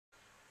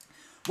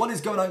What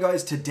is going on,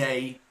 guys?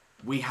 Today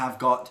we have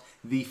got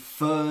the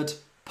third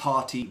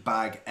party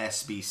bag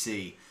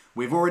SBC.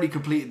 We've already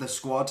completed the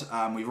squad,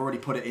 we've already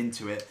put it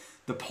into it.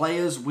 The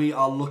players we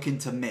are looking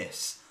to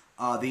miss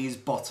are these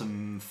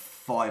bottom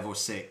 5 or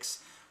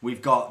 6.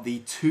 We've got the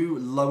 2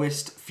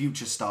 lowest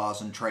future stars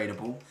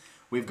untradeable.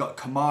 We've got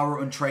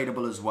Kamara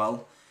untradeable as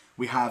well.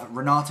 We have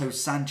Renato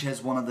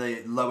Sanchez, one of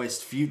the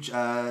lowest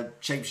future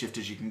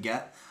shapeshifters you can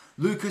get.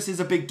 Lucas is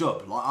a big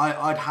dub. Like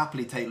I'd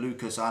happily take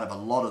Lucas out of a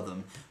lot of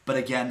them. But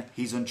again,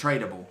 he's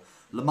untradeable.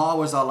 Lamar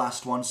was our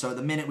last one. So at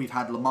the minute we've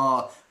had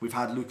Lamar, we've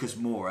had Lucas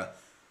Moura.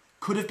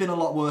 Could have been a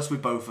lot worse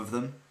with both of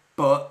them.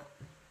 But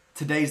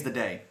today's the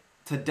day.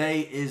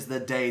 Today is the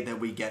day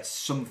that we get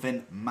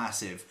something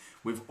massive.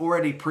 We've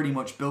already pretty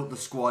much built the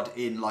squad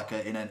in like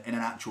in an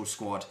actual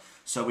squad.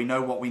 So we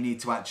know what we need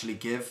to actually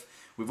give.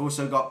 We've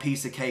also got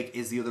Piece of Cake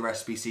is the other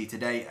SBC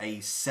today, a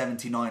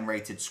 79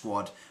 rated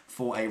squad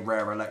for a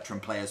rare Electrum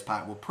players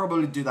pack. We'll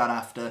probably do that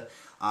after,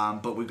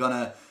 but we're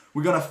gonna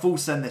full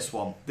send this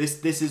one.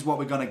 This is what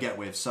we're gonna get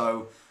with.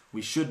 So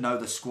we should know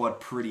the squad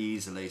pretty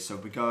easily. So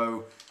we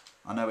go.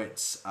 I know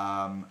it's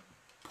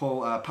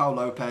Paul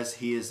Lopez.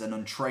 He is an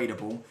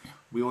untradeable.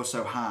 We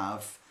also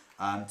have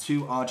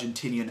 2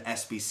 Argentinian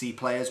SBC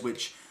players,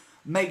 which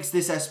makes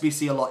this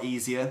SBC a lot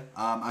easier.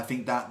 I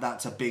think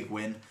that's a big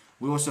win.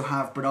 We also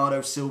have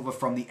Bernardo Silva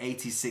from the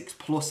 86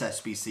 plus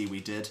SBC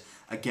we did.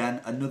 Again,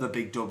 another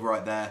big dub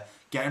right there.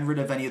 Getting rid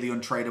of any of the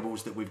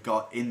untradables that we've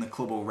got in the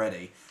club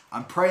already.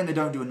 I'm praying they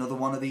don't do another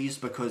one of these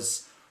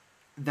because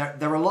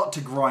they're a lot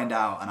to grind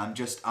out and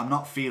I'm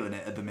not feeling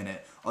it at the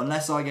minute.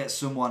 Unless I get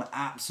someone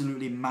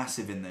absolutely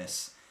massive in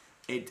this,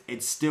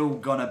 it's still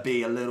gonna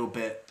be a little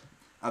bit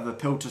of a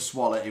pill to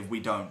swallow if we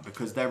don't,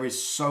 because there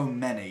is so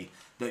many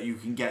that you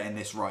can get in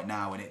this right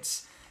now, and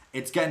it's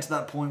getting to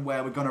that point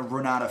where we're going to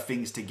run out of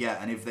things to get.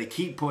 And if they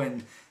keep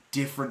putting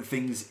different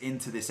things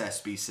into this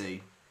SBC,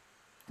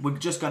 we're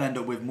just going to end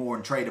up with more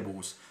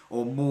untradables,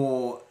 or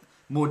more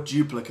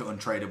duplicate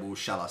untradables,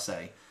 shall I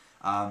say.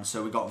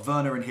 So we've got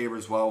Werner in here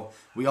as well.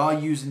 We are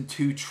using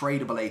 2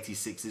 tradable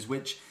 86s,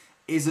 which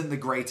isn't the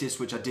greatest,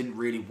 which I didn't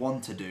really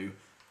want to do.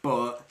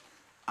 But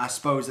I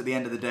suppose at the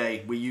end of the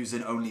day, we're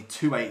using only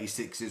 2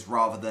 86s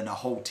rather than a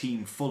whole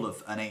team full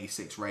of an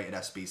 86 rated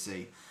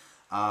SBC.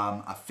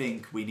 I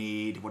think we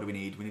need, what do we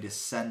need? We need a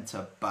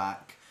centre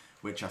back,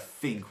 which I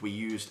think we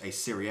used a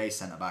Serie A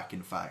centre back,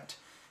 in fact.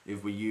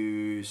 If we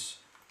use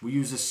a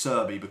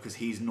Serbi because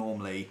he's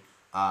normally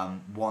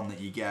one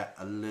that you get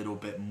a little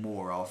bit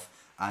more of.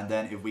 And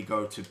then if we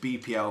go to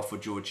BPL for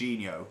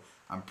Jorginho,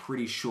 I'm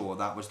pretty sure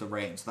that was the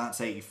rating. So that's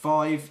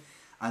 85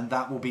 and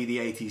that will be the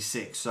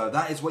 86. So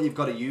that is what you've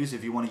got to use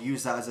if you want to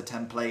use that as a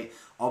template.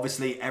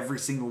 Obviously, every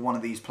single one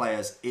of these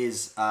players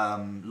is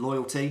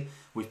loyalty.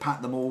 We've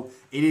packed them all.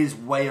 It is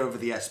way over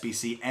the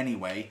SBC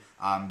anyway,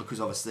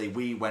 because obviously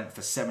we went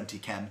for 70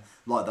 chem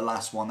like the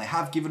last one. They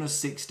have given us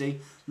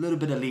 60, a little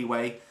bit of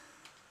leeway.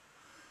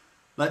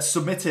 Let's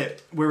submit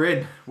it. We're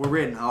in. We're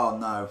in. Oh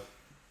no.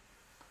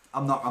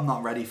 I'm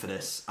not ready for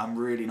this. I'm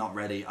really not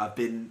ready. I've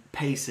been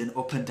pacing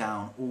up and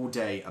down all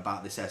day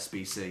about this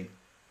SBC.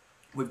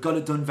 We've got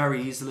it done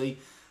very easily.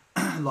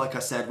 Like I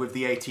said, with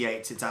the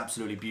 88s, it's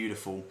absolutely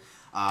beautiful.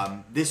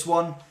 This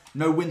one,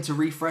 no winter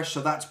refresh,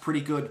 so that's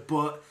pretty good,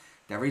 but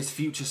there is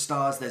future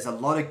stars. There's a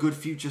lot of good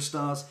future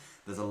stars.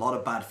 There's a lot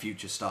of bad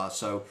future stars.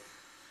 So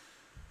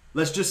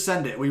let's just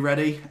send it. We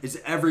ready? Is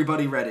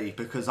everybody ready?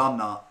 Because I'm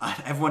not.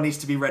 Everyone needs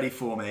to be ready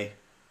for me.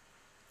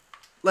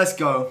 Let's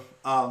go.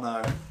 Oh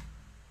no.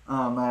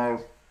 Oh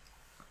no.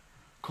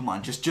 Come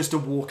on, just a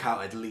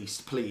walkout at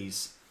least,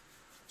 please.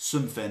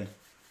 Something.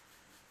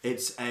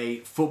 It's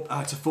a foot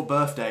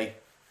birthday.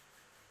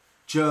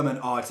 German.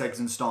 Oh, it's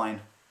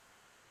Eggenstein.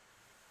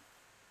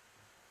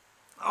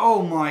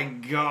 Oh my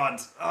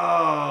god.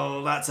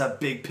 Oh, that's a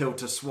big pill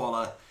to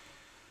swallow.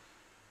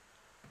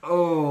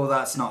 Oh,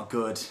 that's not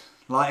good.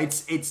 Like,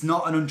 it's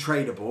not an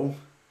untradeable,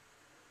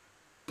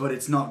 but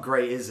it's not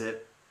great, is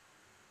it?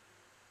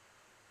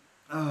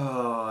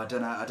 Oh, I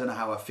don't know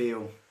how I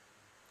feel.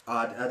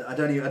 I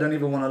don't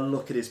even want to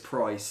look at his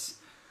price.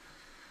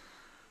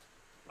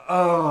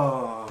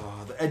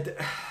 Oh,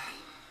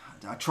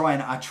 I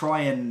try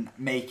and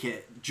make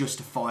it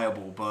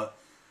justifiable, but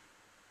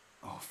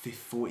oh,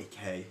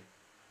 40k.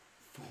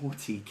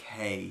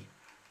 40k.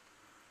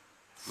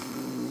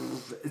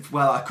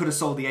 Well, I could have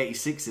sold the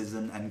 86s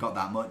and got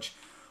that much.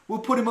 We'll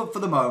put him up for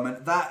the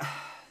moment.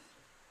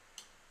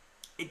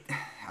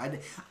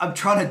 I'm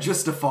trying to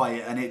justify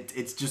it, and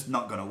it's just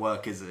not going to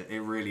work, is it? It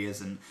really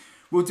isn't.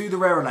 We'll do the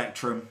rare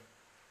Electrum.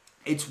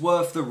 It's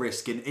worth the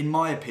risk, in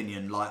my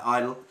opinion. Like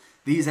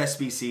these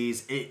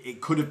SBCs,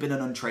 it could have been an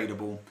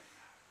untradeable,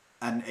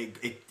 and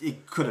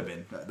it could have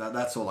been.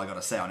 That's all I got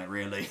to say on it,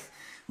 really.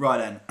 Right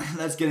then,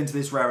 let's get into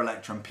this rare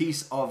Electrum.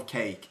 Piece of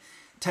cake.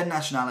 10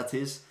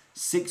 nationalities,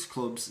 6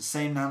 clubs,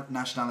 same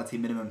nationality,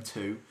 minimum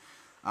 2.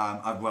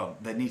 Well,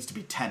 there needs to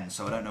be 10,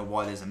 so I don't know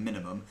why there's a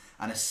minimum.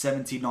 And a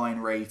 79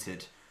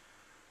 rated.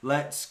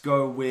 Let's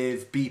go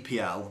with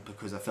BPL,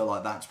 because I feel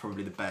like that's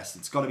probably the best.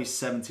 It's got to be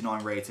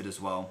 79 rated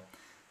as well.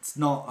 It's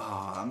not...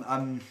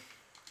 Oh,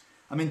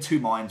 I'm in two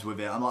minds with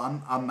it.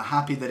 I'm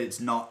happy that it's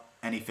not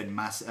anything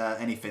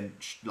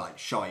like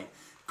shite.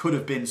 Could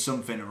have been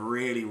something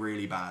really,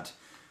 really bad,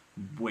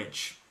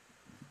 which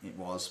it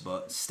was,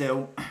 but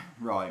still.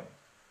 Right.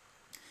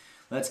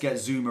 Let's get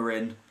Zuma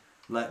in.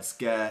 Let's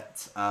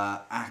get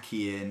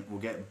Aki in. We'll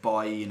get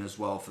Bai in as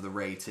well for the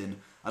rating.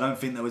 I don't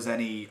think there was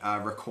any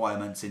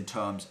requirements in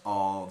terms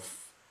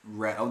of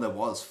rare. Oh, there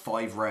was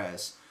 5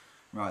 rares.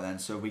 Right then,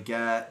 so we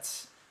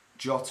get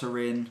Jota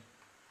in,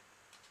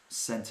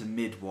 centre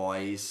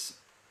mid-wise.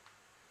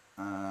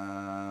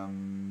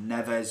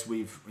 Neves,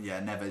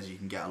 Neves you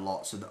can get a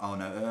lot. So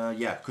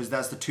yeah, because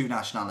that's the 2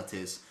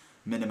 nationalities,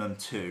 minimum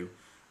 2.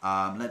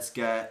 Let's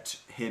get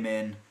him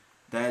in.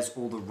 There's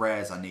all the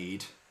rares I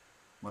need.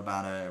 What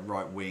about a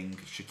right wing?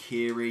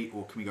 Shaqiri,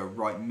 or can we go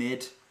right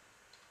mid?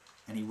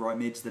 Any right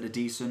mids that are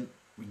decent?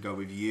 We can go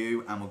with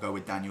you, and we'll go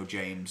with Daniel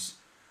James.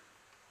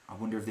 I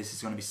wonder if this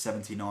is going to be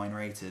 79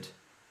 rated.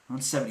 I'm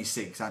on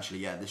 76, actually.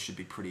 Yeah, this should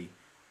be pretty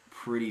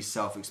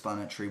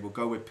self-explanatory. We'll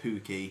go with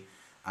Pookie,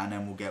 and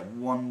then we'll get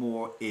one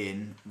more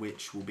in,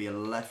 which will be a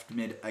left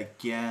mid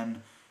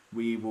again.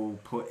 We will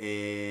put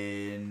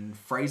in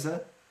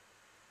Fraser.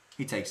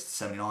 He takes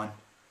 79.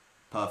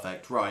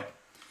 Perfect. Right.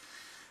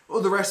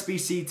 Other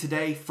SBC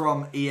today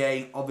from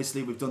EA.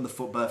 Obviously, we've done the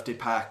FUT birthday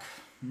pack.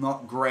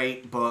 Not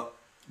great, but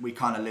we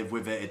kind of live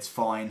with it. It's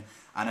fine.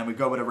 And then we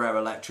go with a rare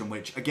Electrum,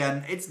 which,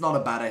 again, it's not a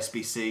bad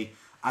SBC.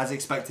 I was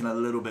expecting a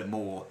little bit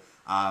more.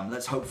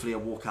 Let's hopefully a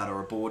walkout or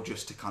a board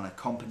just to kind of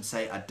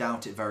compensate. I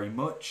doubt it very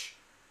much.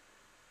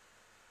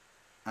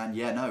 And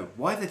yeah, no.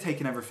 Why have they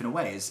taken everything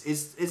away?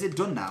 Is it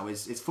done now?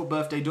 Is FUT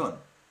birthday done?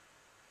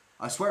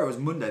 I swear it was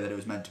Monday that it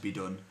was meant to be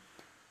done.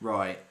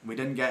 Right. We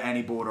didn't get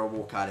any board or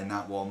walkout in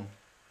that one.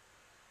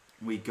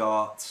 We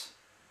got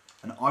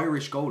an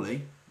Irish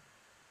goalie.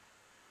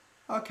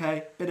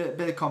 Okay, bit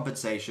of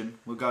compensation.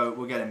 We'll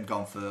get him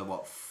gone for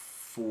what,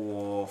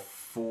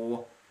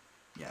 4-4?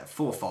 Yeah,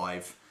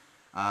 4-5.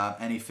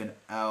 Anything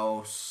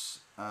else?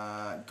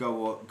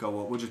 Go up.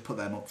 We'll just put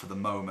them up for the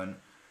moment.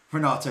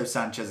 Renato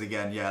Sanchez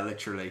again. Yeah,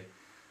 literally.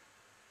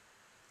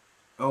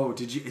 Oh,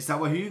 is that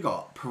who you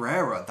got?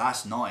 Pereira.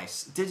 That's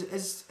nice.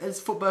 Has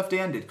FUT birthday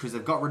ended because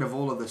they've got rid of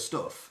all of the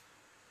stuff?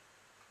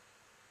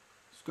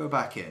 Let's go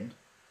back in.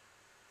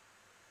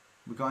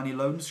 We got any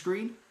loading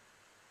screen?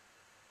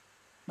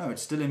 No,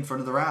 it's still in for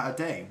another out of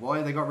day. Why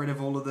have they got rid of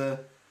all of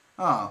the...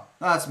 Ah,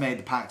 that's made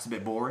the packs a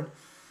bit boring.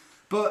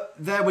 But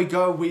there we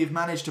go. We've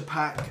managed to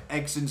pack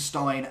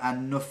Eggenstein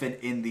and nothing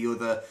in the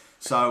other.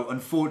 So,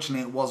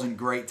 unfortunately, it wasn't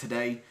great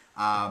today.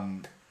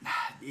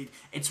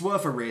 It's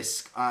worth a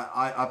risk.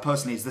 I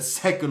personally, it's the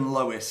second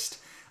lowest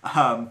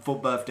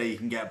FUT birthday you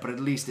can get, but at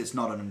least it's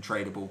not an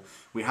untradeable.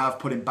 We have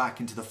put him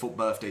back into the FUT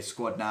birthday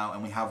squad now,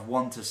 and we have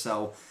one to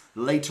sell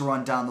later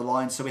on down the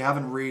line, so we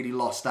haven't really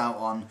lost out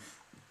on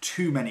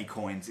too many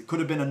coins. It could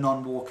have been a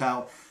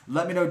non-walkout.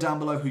 Let me know down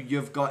below who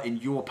you've got in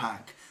your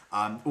pack,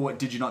 or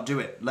did you not do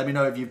it? Let me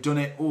know if you've done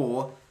it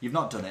or you've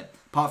not done it.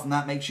 Apart from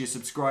that, make sure you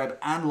subscribe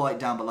and like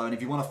down below, and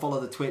if you want to follow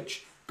the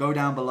Twitch, go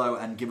down below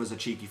and give us a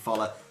cheeky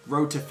follow.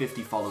 Road to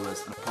 50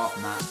 followers, and apart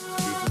from that,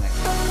 see you for the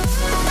next one.